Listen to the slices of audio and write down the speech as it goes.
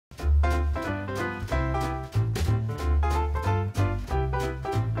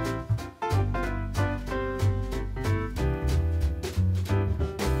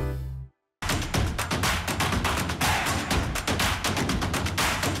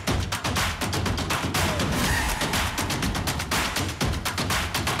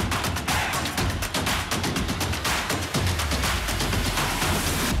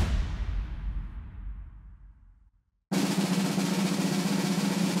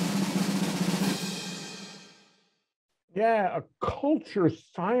Yeah, a culture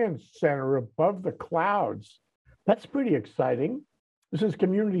science center above the clouds. That's pretty exciting. This is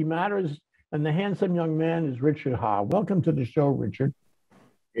Community Matters, and the handsome young man is Richard Ha. Welcome to the show, Richard.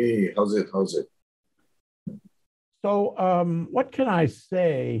 Hey, how's it? How's it? So, what can I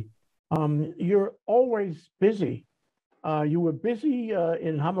say? You're always busy. You were busy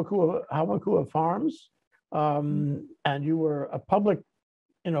in Hamakua Farms, and you were a public,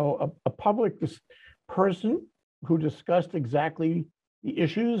 a public person who discussed exactly the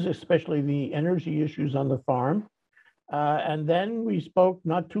issues, especially the energy issues on the farm. And then we spoke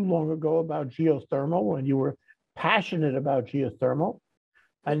not too long ago about geothermal, and you were passionate about geothermal.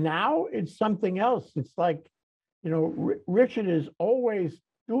 And now it's something else. It's like, Richard is always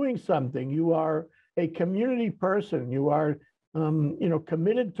doing something. You are a community person. You are,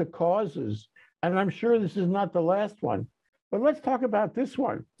 committed to causes. And I'm sure this is not the last one. But let's talk about this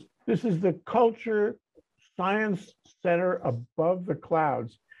one. This is the Culture Science Center above the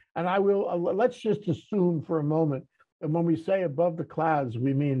clouds. And I will, let's just assume for a moment that when we say above the clouds,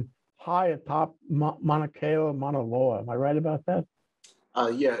 we mean high atop Mauna Loa. Am I right about that?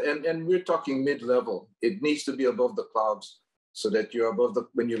 Yeah, and we're talking mid-level. It needs to be above the clouds so that you're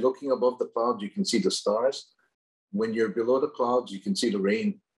when you're looking above the clouds, you can see the stars. When you're below the clouds, you can see the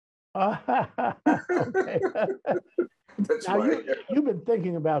rain. Okay. That's now, why. You've been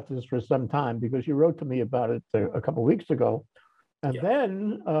thinking about this for some time because you wrote to me about it a couple of weeks ago. And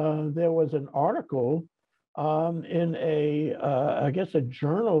then there was an article in I guess a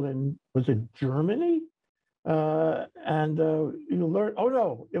journal was it Germany? And you learned, oh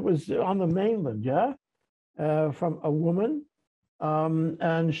no, it was on the mainland, yeah? From a woman.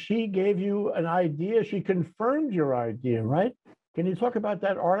 And she gave you an idea. She confirmed your idea, right? Can you talk about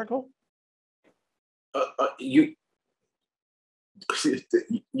that article?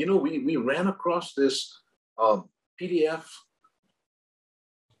 We ran across this PDF,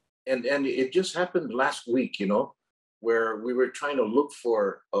 and it just happened last week, where we were trying to look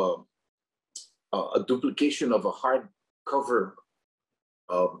for a duplication of a hardcover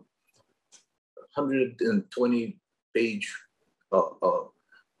 120-page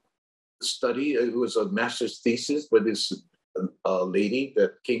study. It was a master's thesis by this lady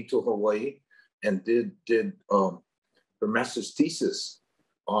that came to Hawaii and did her master's thesis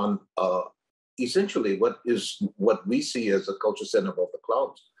on essentially what we see as a culture center above the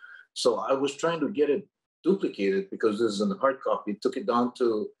clouds. So I was trying to get it duplicated because this is in hard copy. Took it down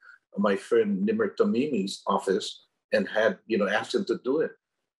to my friend Nimmer Tamimi's office and had asked him to do it.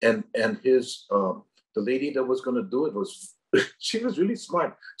 And his the lady that was going to do it was she was really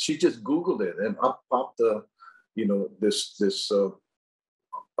smart. She just Googled it and up popped the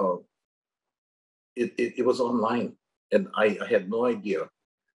it was online, and I had no idea,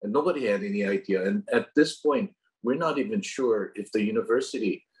 and nobody had any idea. And at this point, we're not even sure if the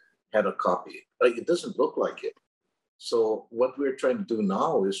university had a copy. Like, it doesn't look like it. So what we're trying to do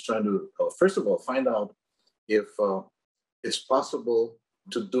now is trying to, first of all, find out if it's possible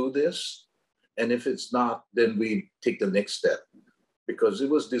to do this. And if it's not, then we take the next step. Because it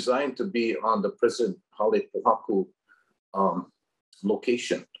was designed to be on the present Halepohaku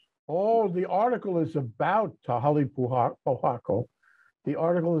location. Oh, the article is about Halepohaku. The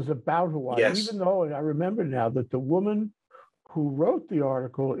article is about Hawaii. Yes. Even though I remember now that the woman who wrote the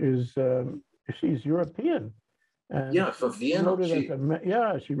article is, she's European. And for Vienna.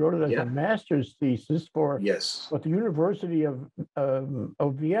 She wrote it as a master's thesis for the University of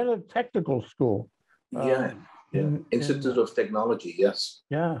Vienna Technical School. Institute of Technology, yes.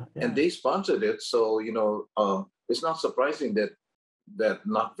 Yeah. And they sponsored it, so it's not surprising that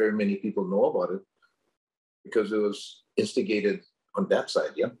not very many people know about it because it was instigated on that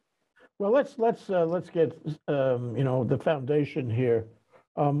side. Yeah. Well, let's get the foundation here.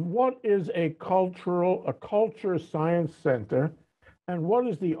 What is a culture science center, and what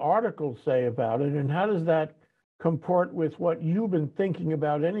does the article say about it, and how does that comport with what you've been thinking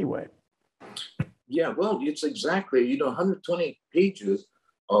about anyway? Yeah, well, it's exactly 120 pages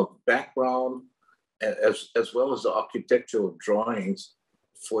of background as well as the architectural drawings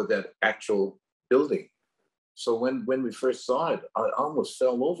for that actual building. So when we first saw it, I almost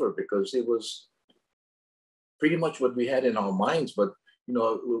fell over because it was pretty much what we had in our minds, but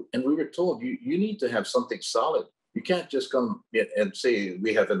and we were told you need to have something solid. You can't just come and say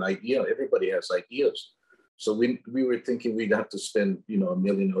we have an idea. Everybody has ideas. So we were thinking we'd have to spend $1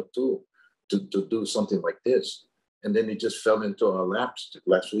 million or $2 million to do something like this, and then it just fell into our laps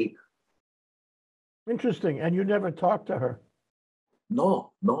last week. Interesting. And you never talked to her?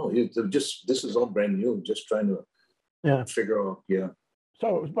 No. This is all brand new. Just trying to figure out. Yeah.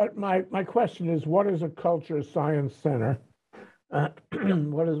 So, but my question is, what is a culture science center? Yeah,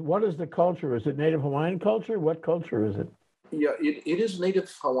 What is the culture? Is it Native Hawaiian culture? What culture is it? yeah. It is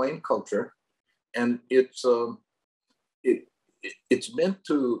Native Hawaiian culture, and it, it's meant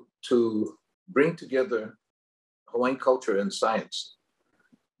to bring together Hawaiian culture and science.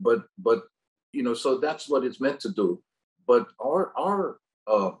 But so that's what it's meant to do. But our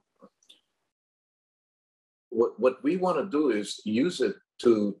what we want to do is use it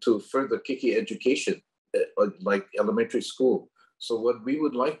to further Kiki education, like elementary school. So what we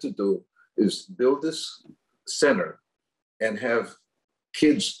would like to do is build this center and have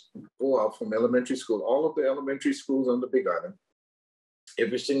kids go out from elementary school, all of the elementary schools on the Big Island,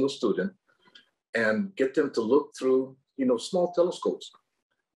 every single student, and get them to look through, small telescopes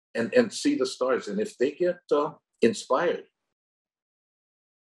and see the stars. And if they get inspired,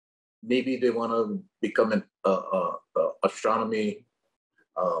 maybe they want to become an astronomy.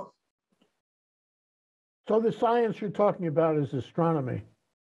 Uh, So the science you're talking about is astronomy.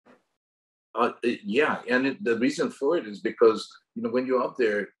 yeah, and the reason for it is because when you're out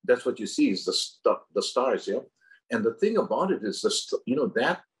there, that's what you see is the stars, yeah. And the thing about it is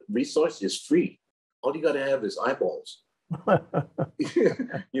that resource is free. All you got to have is eyeballs, and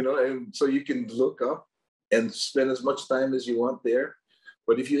so you can look up and spend as much time as you want there.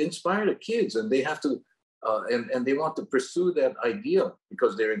 But if you inspire the kids and they have to, and they want to pursue that idea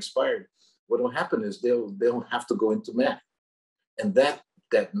because they're inspired, what will happen is they'll have to go into math, and that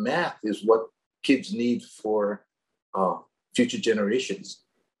math is what kids need for future generations.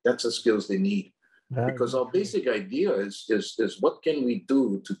 That's the skills they need. Because our basic idea is what can we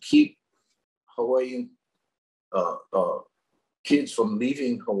do to keep Hawaiian kids from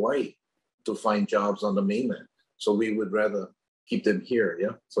leaving Hawaii to find jobs on the mainland. So we would rather keep them here.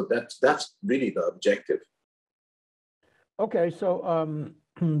 Yeah. So that's really the objective. Okay, so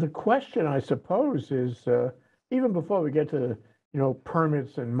the question, I suppose, is even before we get to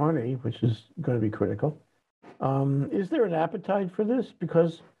permits and money, which is going to be critical, is there an appetite for this?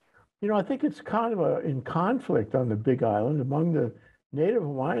 Because I think it's kind of in conflict on the Big Island among the Native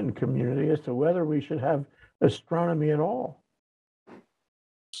Hawaiian community as to whether we should have astronomy at all.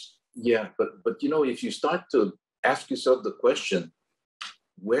 Yeah, but if you start to ask yourself the question,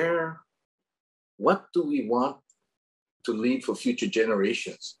 what do we want to leave for future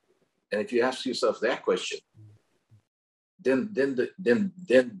generations? And if you ask yourself that question, then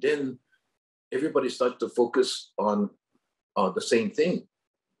everybody starts to focus on the same thing.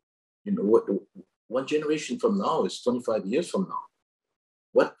 What one generation from now is 25 years from now.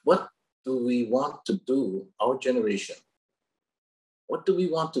 What do we want to do, our generation? What do we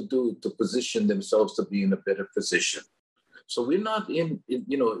want to do to position themselves to be in a better position? So we're not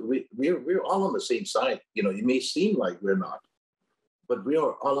we're all on the same side. It may seem like we're not, but we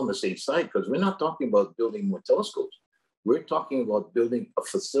are all on the same side because we're not talking about building more telescopes. We're talking about building a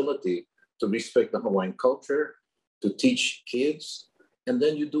facility to respect the Hawaiian culture, to teach kids, and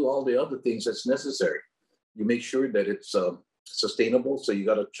then you do all the other things that's necessary. You make sure that it's sustainable, so you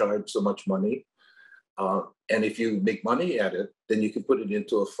got to charge so much money. And if you make money at it, then you can put it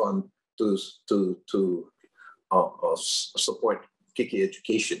into a fund to support Kiki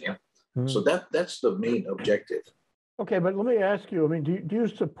education. Yeah. Mm-hmm. So that's the main objective. Okay, but let me ask you. I mean, do you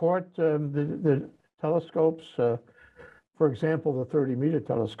support the telescopes? For example, the 30-meter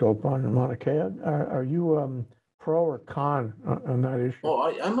telescope on Mauna Kea. Are you pro or con on that issue?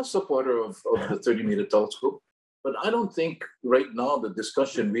 Oh, I'm a supporter of the 30-meter telescope. But I don't think right now the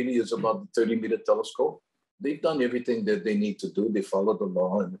discussion really is about the 30-meter telescope. They've done everything that they need to do. They follow the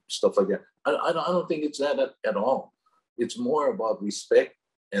law and stuff like that. I don't think it's that at all. It's more about respect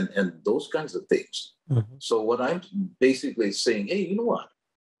and those kinds of things. Mm-hmm. So what I'm basically saying, hey, you know what?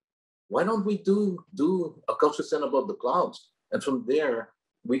 Why don't we do a culture center above the clouds? And from there,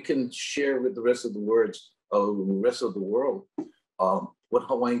 we can share with the rest of the world what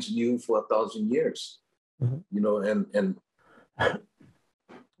Hawaiians knew for 1,000 years. Mm-hmm.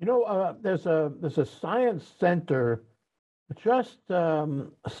 There's a science center just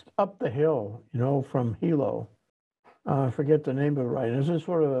up the hill, from Hilo. I forget the name of it right. This is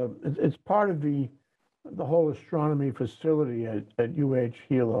sort of it's part of the whole astronomy facility at UH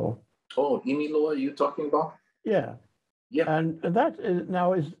Hilo. Oh, Imiloa, you talking about? Yeah. Yeah. And that is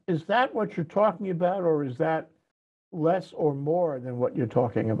now is that what you're talking about, or is that less or more than what you're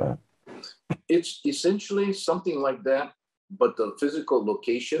talking about? It's essentially something like that, but the physical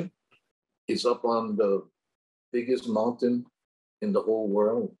location is up on the biggest mountain in the whole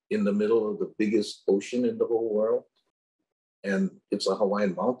world, in the middle of the biggest ocean in the whole world. And it's a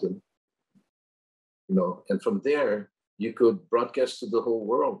Hawaiian mountain, and from there, you could broadcast to the whole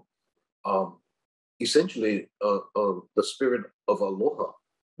world, essentially the spirit of aloha.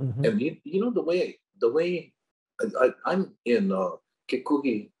 Mm-hmm. And you know the way I'm in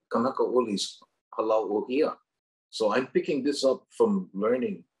Kekuhi Kanaka Oli's Halau Ohia. So I'm picking this up from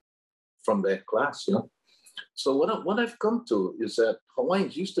learning from that class, you know. So what I've come to is that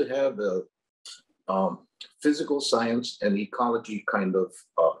Hawaiians used to have a physical science and ecology kind of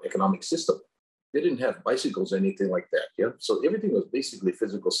economic system. They didn't have bicycles or anything like that, yeah. So everything was basically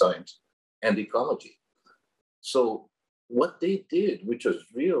physical science and ecology. So what they did, which was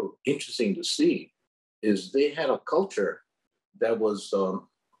real interesting to see, is they had a culture that was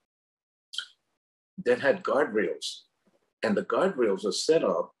that had guardrails, and the guardrails are set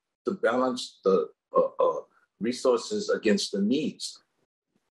up to balance the resources against the needs.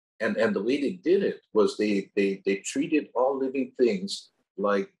 And the way they did it was they treated all living things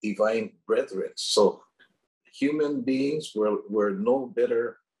like divine brethren. So human beings were no better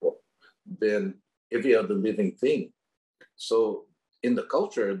than every other living thing. So in the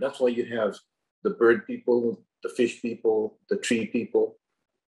culture, that's why you have the bird people, the fish people, the tree people.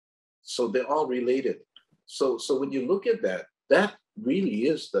 So they're all related. So when you look at that, that really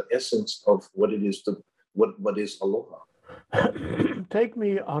is the essence of what it is to what is aloha. Take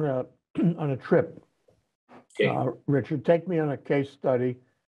me on a on a trip, Okay. Richard. Take me on a case study.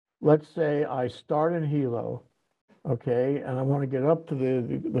 Let's say I start in Hilo, okay, and I want to get up to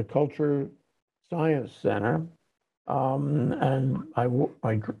the Culture Science Center, and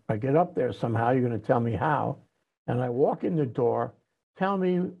I get up there somehow. You're going to tell me how, and I walk in the door. Tell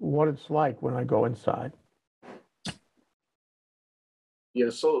me what it's like when I go inside. Yeah.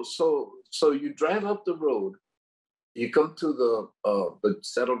 So you drive up the road, you come to the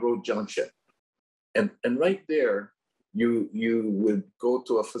Saddle Road Junction, and right there you would go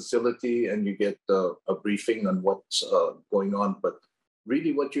to a facility and you get a briefing on what's going on. But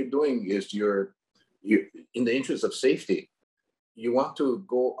really, what you're doing is you in the interest of safety, you want to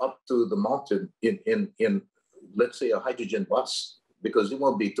go up to the mountain in let's say a hydrogen bus, because it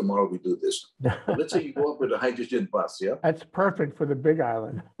won't be tomorrow we do this. But let's say you go up with a hydrogen bus, yeah. That's perfect for the Big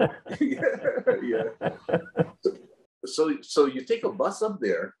Island. Yeah. So you take a bus up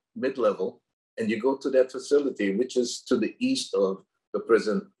there, mid-level, and you go to that facility, which is to the east of the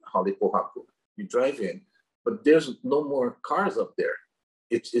present Halepohaku. You drive in, but there's no more cars up there.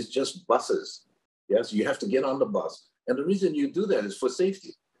 It's just buses. Yes, you have to get on the bus. And the reason you do that is for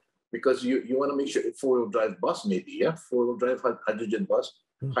safety, because you want to make sure four-wheel drive bus, maybe, yeah, four-wheel drive hydrogen bus,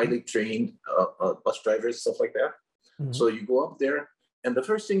 Mm-hmm. highly trained bus drivers, stuff like that. Mm-hmm. So you go up there, and the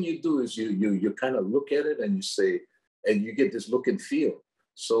first thing you do is you kind of look at it and you say, and you get this look and feel.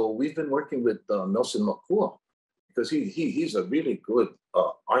 So we've been working with Nelson Makua, because he's a really good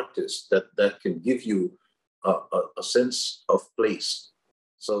artist that can give you a sense of place.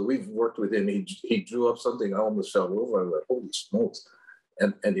 So we've worked with him. He drew up something. I almost fell over. I'm like, holy smokes.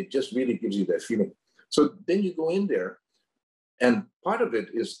 And it just really gives you that feeling. So then you go in there, and part of it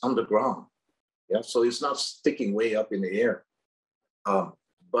is underground. Yeah, so it's not sticking way up in the air.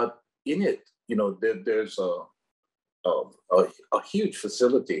 But in it, you know, there's a huge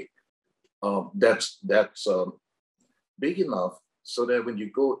facility that's big enough so that when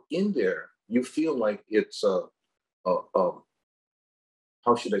you go in there, you feel like it's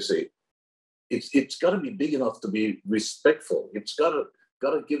how should I say? It's got to be big enough to be respectful. It's got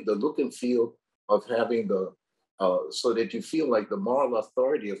to give the look and feel of having the so that you feel like the moral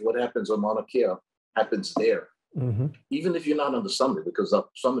authority of what happens on Mauna Kea happens there. Mm-hmm. Even if you're not on the summit, because the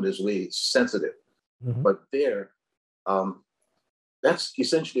summit is way sensitive. Mm-hmm. But there, that's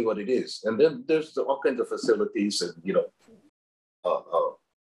essentially what it is. And then there's all kinds of facilities and, you know,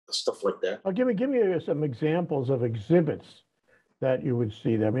 stuff like that. Oh, give me some examples of exhibits that you would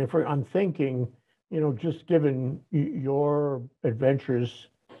see there. I mean, I'm thinking, you know, just given your adventures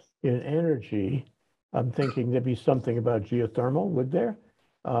in energy, I'm thinking there'd be something about geothermal, would there?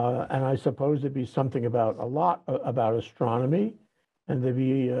 And I suppose there'd be something about about astronomy, and there'd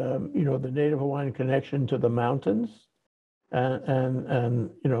be, you know, the Native Hawaiian connection to the mountains, and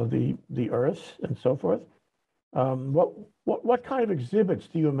you know, the earth and so forth. What kind of exhibits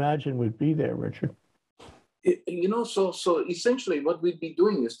do you imagine would be there, Richard? You know, so essentially what we'd be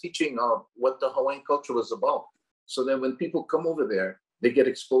doing is teaching what the Hawaiian culture was about, so that when people come over there, they get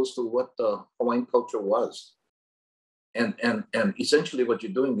exposed to what the Hawaiian culture was. And essentially what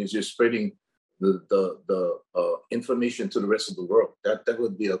you're doing is you're spreading the information to the rest of the world. That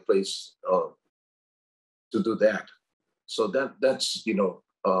would be a place to do that. So that's, you know,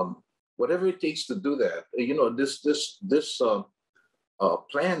 whatever it takes to do that. You know, this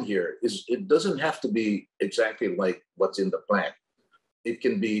plan here is it doesn't have to be exactly like what's in the plan. It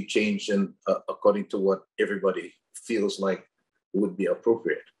can be changed in according to what everybody feels like would be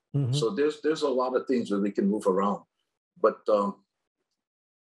appropriate. Mhm. So there's a lot of things that we can move around, but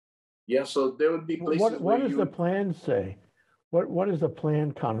yeah. So there would be places What where does the you plan say? What does the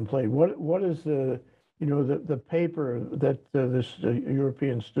plan contemplate? What is the the paper that this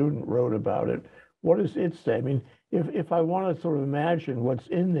European student wrote about it? What does it say? I mean, if I want to sort of imagine what's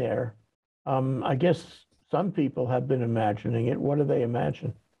in there, I guess some people have been imagining it. What do they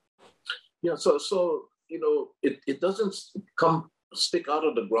imagine? yeah. So it doesn't come stick out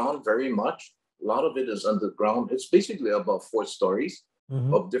of the ground very much. A lot of it is underground. It's basically about 4 stories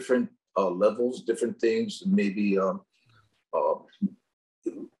Hmm. of different levels, different things. Maybe uh,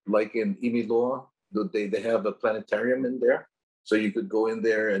 like in Imiloa, they have a planetarium in there. So you could go in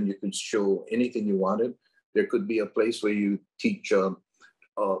there and you could show anything you wanted. There could be a place where you teach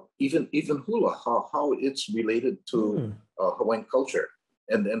even hula, how it's related to Mm. Hawaiian culture,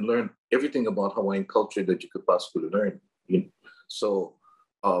 and learn everything about Hawaiian culture that you could possibly learn. So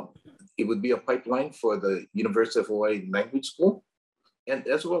uh, it would be a pipeline for the University of Hawaii Language School, and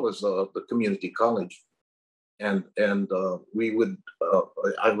as well as the community college. And we would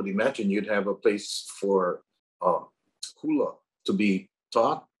I would imagine you'd have a place for uh, hula to be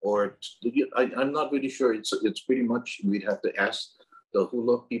taught, or I'm not really sure. It's pretty much we'd have to ask the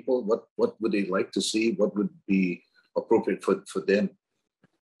hula people what would they like to see, what would be appropriate for them.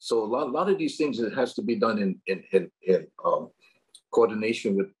 So a lot of these things, it has to be done in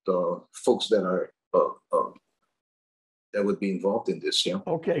coordination with folks that would be involved in this. Yeah.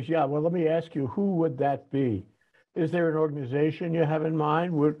 Okay, yeah. Well, let me ask you, who would that be? Is there an organization you have in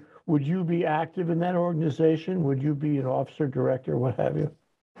mind? Would you be active in that organization? Would you be an officer, director, what have you?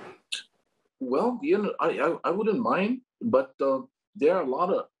 Well, I wouldn't mind, but there are a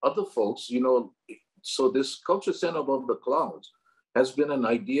lot of other folks. So this Culture Center Above the Clouds has been an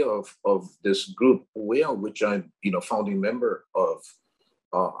idea of this group, where which I'm founding member of.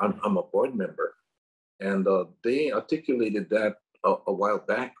 I'm a board member, and they articulated that a while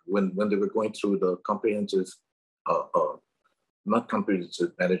back when they were going through the comprehensive, uh, uh, not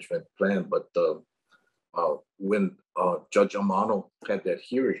comprehensive management plan, but when Judge Amano had that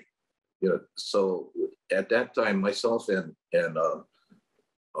hearing. So at that time, myself and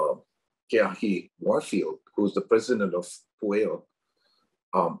uh, Keahi Warfield, who's the president of Pueo,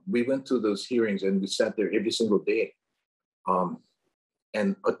 we went to those hearings and we sat there every single day, um,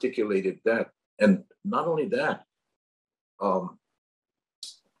 and articulated that. And not only that, um,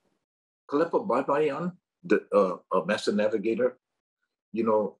 Kalepa Baibayan, the a master navigator, you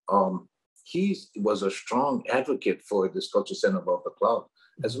know, um, he was a strong advocate for this culture center above the cloud.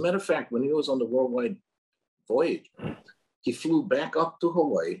 As a matter of fact, when he was on the worldwide voyage, he flew back up to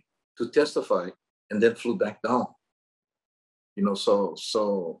Hawaii to testify and then flew back down. And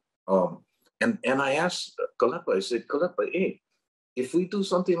I asked Kalepa, I said, Kalepa, hey, if we do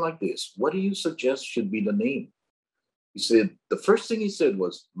something like this, what do you suggest should be the name? He said, the first thing he said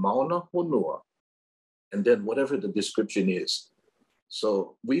was Mauna Honua, and then whatever the description is.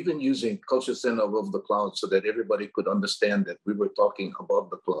 So we've been using Culture Center above the clouds so that everybody could understand that we were talking above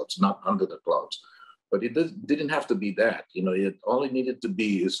the clouds, not under the clouds. But it didn't have to be that. All it needed to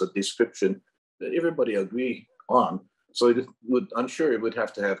be is a description that everybody agree on. So I'm sure it would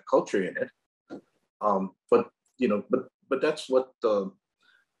have to have culture in it. But that's what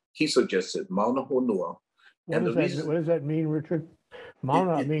he suggested, Mauna Honua. And the reason, What does that mean, Richard?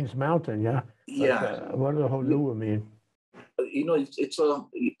 Mauna it means mountain, yeah. But yeah, what does Honua mean? it's a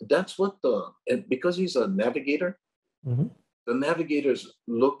that's what and because he's a navigator, Hmm. the navigators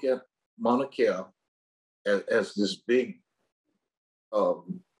look at Mauna Kea as this big.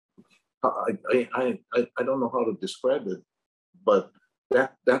 Um, I don't know how to describe it, but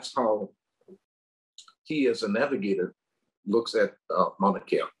that's how he, as a navigator, looks at Mauna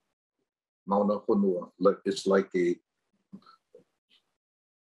Kea, Mauna Honua. Like it's like a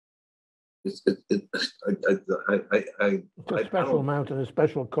it's it, it It's a I special don't. mountain, a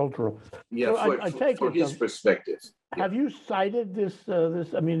special cultural. Yeah, So for, I for take for it, his perspective. Yeah. have you cited this?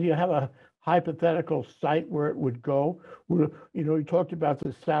 I mean, do you have a hypothetical site where it would go? You talked about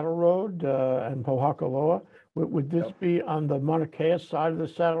the Saddle Road and Pohakaloa. Would this Yep. be on the Mauna Kea side of the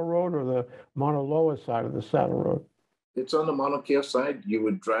Saddle Road or the Mauna Loa side of the Saddle Road? It's on the Mauna Kea side. You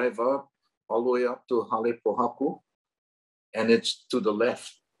would drive up all the way up to Hale Pohaku, and it's to the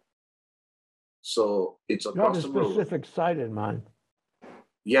left. So it's You have a across the road. specific site in mind.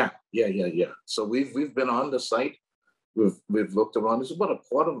 Yeah. So we've been on the site. We've looked around. It's about a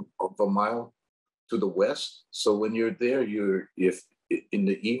quarter of a mile to the west. So when you're there, in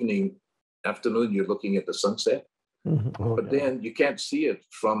the evening, afternoon, you're looking at the sunset, Oh, but then you can't see it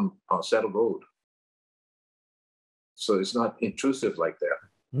from Saddle Road. So it's not intrusive like that.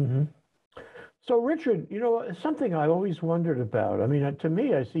 hmm So, Richard, it's something I always wondered about. I mean, to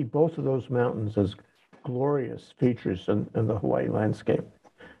me, I see both of those mountains as glorious features in the Hawaii landscape.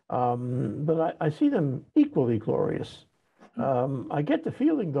 But I see them equally glorious. I get the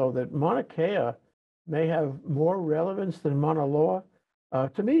feeling, though, that Mauna Kea may have more relevance than Mauna Loa.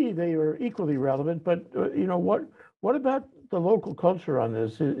 To me, they are equally relevant. But what about the local culture on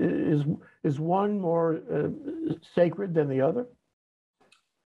this? Is one more sacred than the other?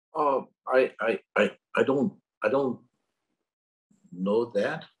 I don't know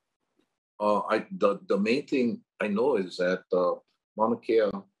that. The main thing I know is that Mauna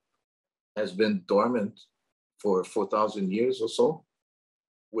Kea has been dormant for 4,000 years or so,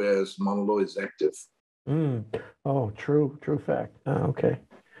 whereas Mauna Loa is active. Mm. Oh, true fact. Okay.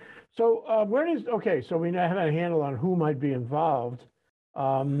 So so we now have a handle on who might be involved.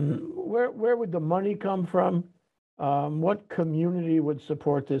 Where would the money come from? What community would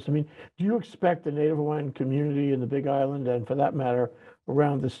support this? I mean, do you expect the Native Hawaiian community in the Big Island, and for that matter,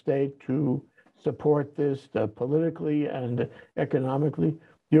 around the state, to support this politically and economically?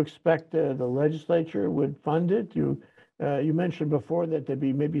 Do you expect the legislature would fund it? You mentioned before that there'd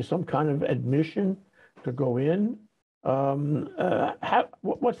be maybe some kind of admission to go in.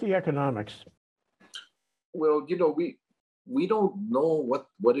 What's the economics? Well, we don't know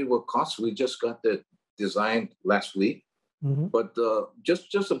what it will cost. We just got the design last week, but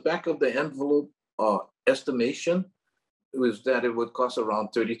just the back of the envelope estimation was that it would cost around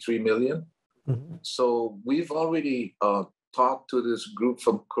 33 million. So we've already talked to this group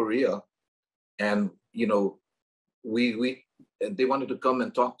from Korea, and we they wanted to come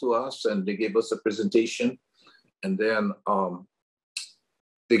and talk to us, and they gave us a presentation, and then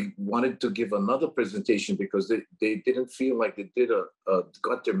they wanted to give another presentation because they didn't feel like they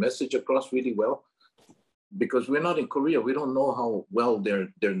got their message across really well. Because we're not in Korea, we don't know how well they're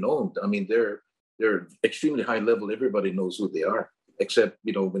known. I mean, they're extremely high level. Everybody knows who they are, except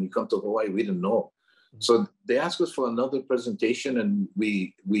when you come to Hawaii, we didn't know. So they asked us for another presentation, and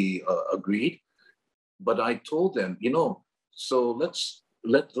we agreed. But I told them, so let's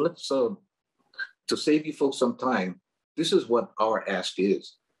to save you folks some time. This is what our ask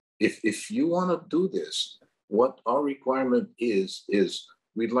is. If you want to do this, what our requirement is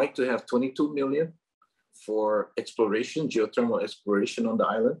we'd like to have 22 million for exploration, geothermal exploration on the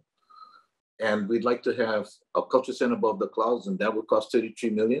island. And we'd like to have a culture center above the clouds, and that would cost 33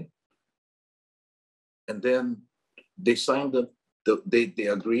 million. And then they signed they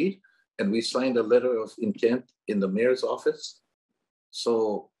agreed, and we signed a letter of intent in the mayor's office.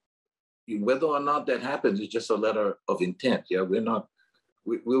 So whether or not that happens is just a letter of intent. Yeah,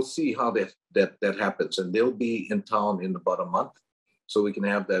 we'll see how that happens. And they'll be in town in about a month, so we can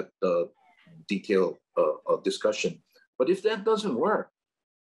have that detailed discussion. But if that doesn't work,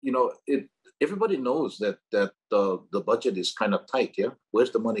 everybody knows that the budget is kind of tight. Yeah,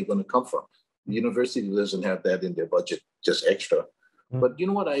 where's the money going to come from? The university doesn't have that in their budget, just extra. But you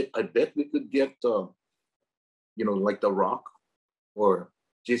know what? I bet we could get, like The Rock or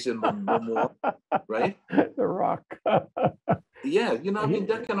Jason Momoa, right? The Rock. Yeah, I mean,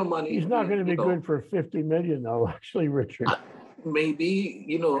 that kind of money. He's not going to be good for 50 million, though, actually, Richard. Maybe,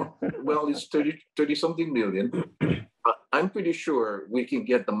 well, it's 30 something million. I'm pretty sure we can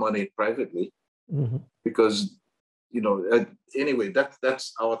get the money privately because, anyway,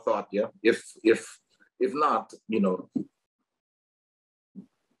 that's our thought. Yeah. If not,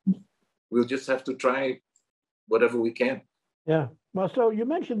 we'll just have to try whatever we can. Yeah. Well, so you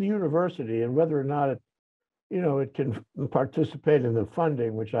mentioned the university and whether or not it can participate in the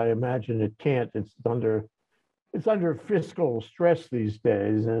funding, which I imagine it can't. It's under fiscal stress these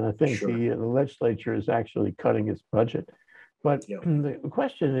days, and I think the legislature is actually cutting its budget. But the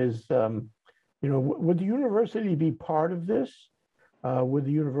question is, would the university be part of this? Would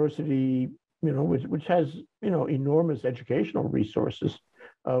the university, which has enormous educational resources,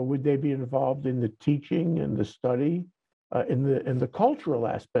 would they be involved in the teaching and the study, in the cultural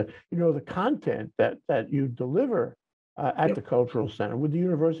aspect? The content that you deliver at the cultural center. Would the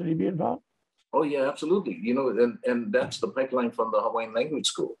university be involved? Oh yeah, absolutely. And that's the pipeline from the Hawaiian Language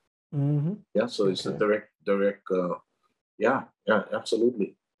School. Yeah, so it's a direct. Yeah,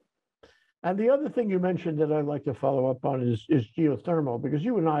 absolutely. And the other thing you mentioned that I'd like to follow up on is geothermal, because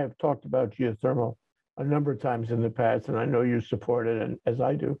you and I have talked about geothermal a number of times in the past, and I know you support it, and as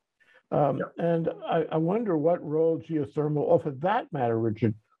I do. And I wonder what role geothermal, or for that matter,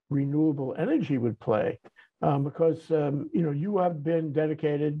 Richard, renewable energy would play. because you have been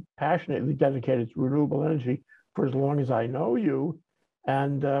passionately dedicated to renewable energy for as long as I know you.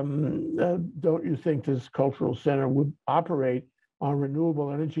 And don't you think this cultural center would operate on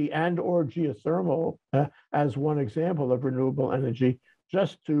renewable energy and or geothermal as one example of renewable energy,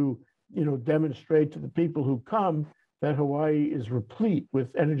 just to demonstrate to the people who come that Hawaii is replete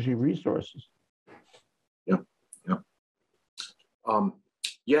with energy resources? Yeah, yeah.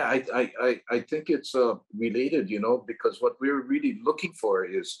 Yeah, I think it's related, because what we're really looking for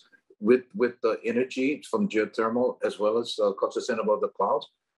is with the energy from geothermal as well as Culture Center above the clouds,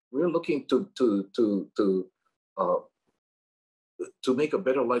 we're looking to make a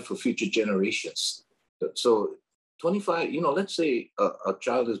better life for future generations. So 25, let's say a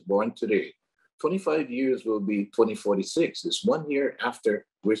child is born today. 25 years will be 2046. It's 1 year after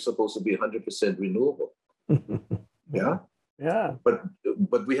we're supposed to be 100% renewable. Yeah. Yeah.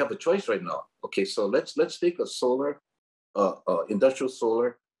 But we have a choice right now. Okay, so let's take a solar, industrial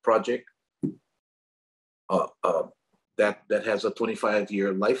solar project that has a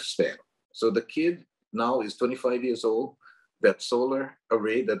 25-year lifespan. So the kid now is 25 years old. That solar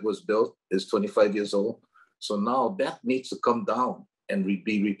array that was built is 25 years old. So now that needs to come down and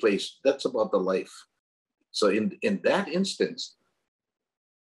be replaced. That's about the life. So in that instance,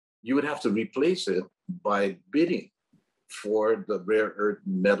 you would have to replace it by bidding for the rare earth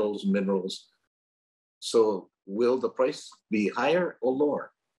metals, minerals. So will the price be higher or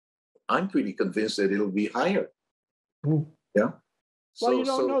lower? I'm pretty convinced that it'll be higher. Mm. Yeah. Well, you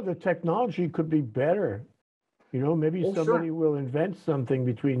don't know. The technology could be better. Maybe somebody will invent something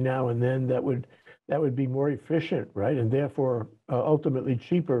between now and then that would be more efficient, right? And therefore ultimately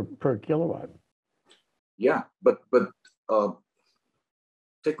cheaper per kilowatt. Yeah, but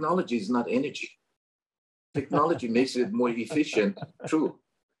technology is not energy. Technology makes it more efficient, true,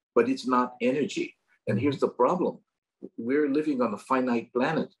 but it's not energy. And here's the problem. We're living on a finite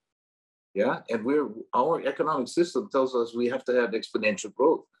planet. Yeah, and our economic system tells us we have to have exponential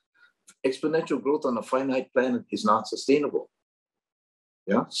growth. Exponential growth on a finite planet is not sustainable.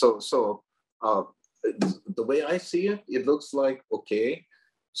 Yeah, so the way I see it, it looks like, okay,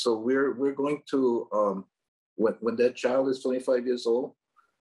 so we're going to when that child is 25 years old,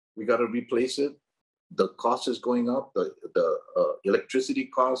 we got to replace it. The cost is going up. The electricity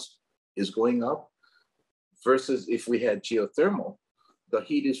cost is going up. Versus if we had geothermal, the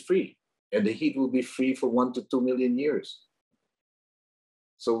heat is free, and the heat will be free for 1 to 2 million years.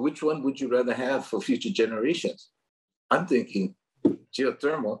 So which one would you rather have for future generations? I'm thinking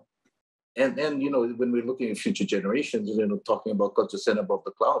geothermal. And when we're looking at future generations, talking about Culture Center above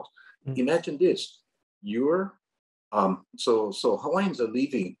the clouds, imagine this. So Hawaiians are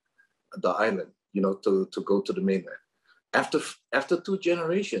leaving the island, to go to the mainland. After 2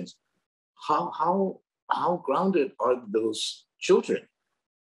 generations, how grounded are those children?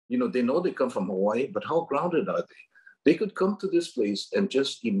 They know they come from Hawaii, but how grounded are they? They could come to this place and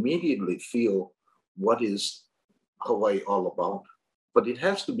just immediately feel what is Hawaii all about. But it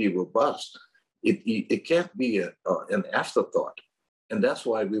has to be robust. It can't be an afterthought. And that's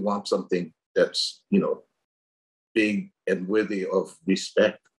why we want something that's, big and worthy of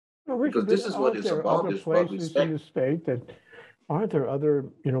respect. Well, Richard, because this is what it's about. It's about respect. In the state that aren't there other,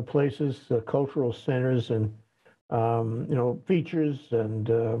 places, cultural centers and, features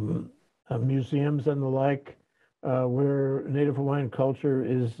and museums and the like, where Native Hawaiian culture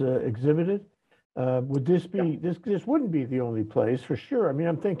is exhibited? Would this be this wouldn't be the only place for sure. I mean,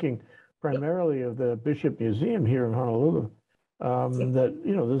 I'm thinking primarily of the Bishop Museum here in Honolulu. That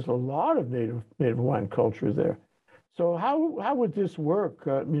there's a lot of Native Hawaiian culture there. So how would this work?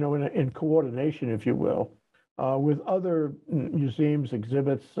 In coordination, if you will, with other museums,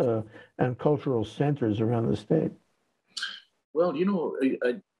 exhibits, and cultural centers around the state? Well,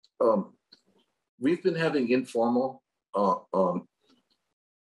 we've been having informal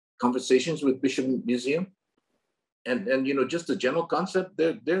conversations with Bishop Museum, and just the general concept,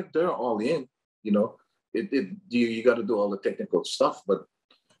 they're all in. You got to do all the technical stuff, but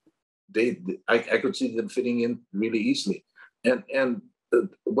I could see them fitting in really easily. And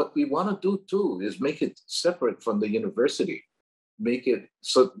what we want to do too is make it separate from the university, make it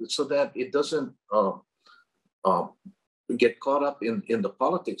so that it doesn't get caught up in the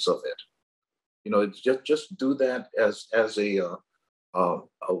politics of it. It's just do that as a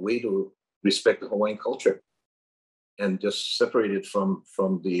way to respect the Hawaiian culture, and just separate it from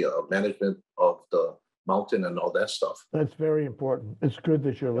the management of the mountain and all that stuff. That's very important. It's good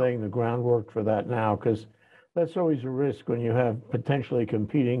that you're laying the groundwork for that now, because that's always a risk when you have potentially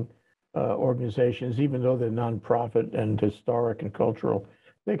competing organizations, even though they're nonprofit and historic and cultural,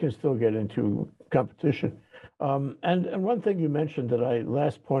 they can still get into competition. And one thing you mentioned that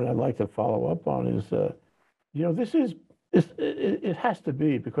last point I'd like to follow up on is, this is it has to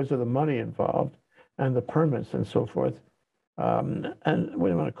be because of the money involved and the permits and so forth. And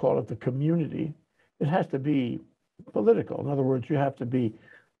we want to call it the community. It has to be political. In other words, you have to be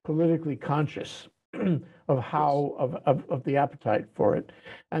politically conscious of of the appetite for it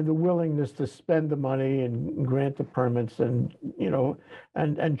and the willingness to spend the money and grant the permits and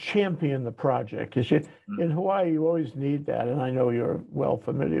and champion the project. Because in Hawaii, you always need that, and I know you're well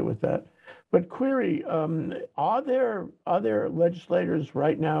familiar with that. But query, are there legislators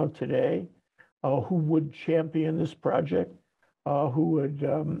right now today who would champion this project, who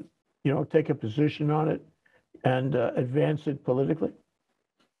would take a position on it and advance it politically?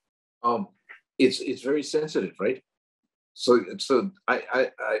 It's very sensitive, right? So I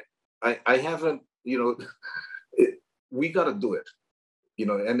haven't, we got to do it,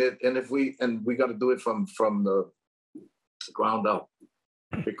 and we got to do it from the ground up,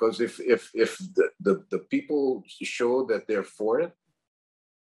 because if the people show that they're for it,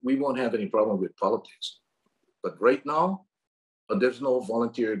 we won't have any problem with politics. But right now, there's no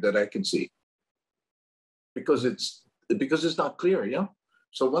volunteer that I can see, because it's not clear, yeah.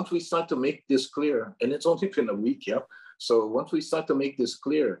 So once we start to make this clear, and it's only been a week, yeah. So once we start to make this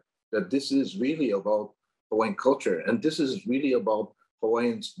clear that this is really about Hawaiian culture and this is really about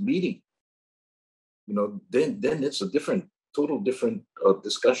Hawaiians meeting, then it's a total different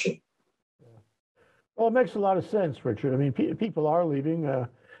discussion. Well, it makes a lot of sense, Richard. I mean, people are leaving.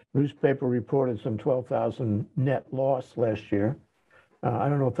 Newspaper reported some 12,000 net loss last year. I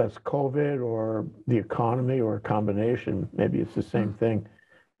don't know if that's COVID or the economy or a combination. Maybe it's the same thing.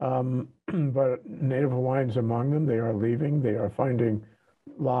 But Native Hawaiians among them, they are leaving. They are finding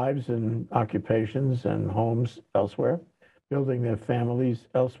lives and occupations and homes elsewhere, building their families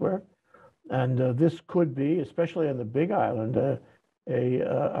elsewhere. And this could be, especially on the Big Island,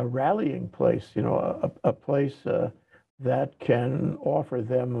 a rallying place, a place that can offer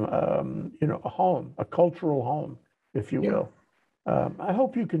them, a home, a cultural home, if you will. I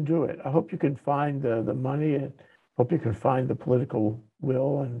hope you can do it. I hope you can find the money, and hope you can find the political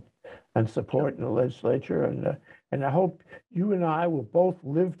will and support in the legislature. And I hope you and I will both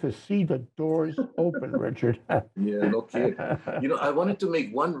live to see the doors open, Richard. Yeah, no kidding. I wanted to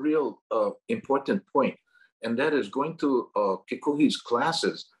make one real important point, and that is going to Kekuhi's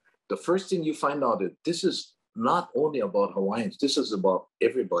classes. The first thing you find out that this is not only about Hawaiians, this is about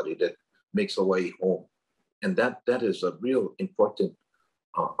everybody that makes Hawaii home. And that is a real important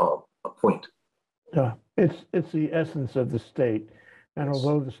point. Yeah, it's the essence of the state. And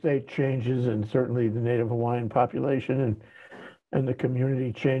although the state changes, and certainly the Native Hawaiian population and the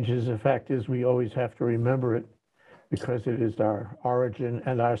community changes, the fact is we always have to remember it because it is our origin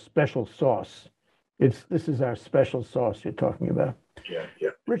and our special sauce. This is our special sauce you're talking about.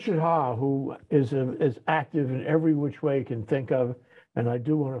 Yeah. Richard Ha, who is active in every which way you can think of, and I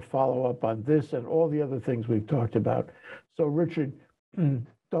do want to follow up on this and all the other things we've talked about. So, Richard,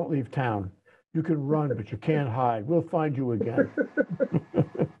 don't leave town. You can run, but you can't hide. We'll find you again.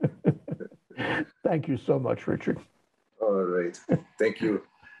 Thank you so much, Richard. All right. Thank you.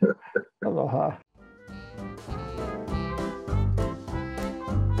 Aloha.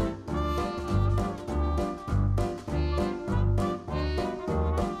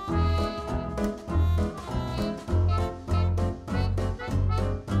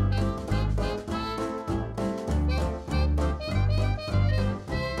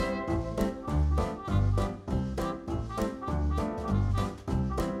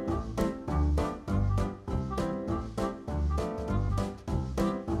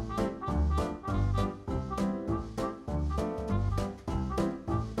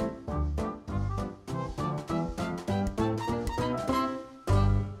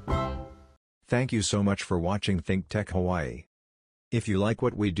 Thank you so much for watching ThinkTech Hawaii. If you like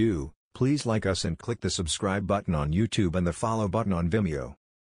what we do, please like us and click the subscribe button on YouTube and the follow button on Vimeo.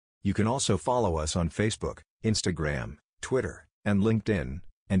 You can also follow us on Facebook, Instagram, Twitter, and LinkedIn,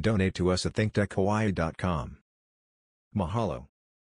 and donate to us at thinktechhawaii.com. Mahalo.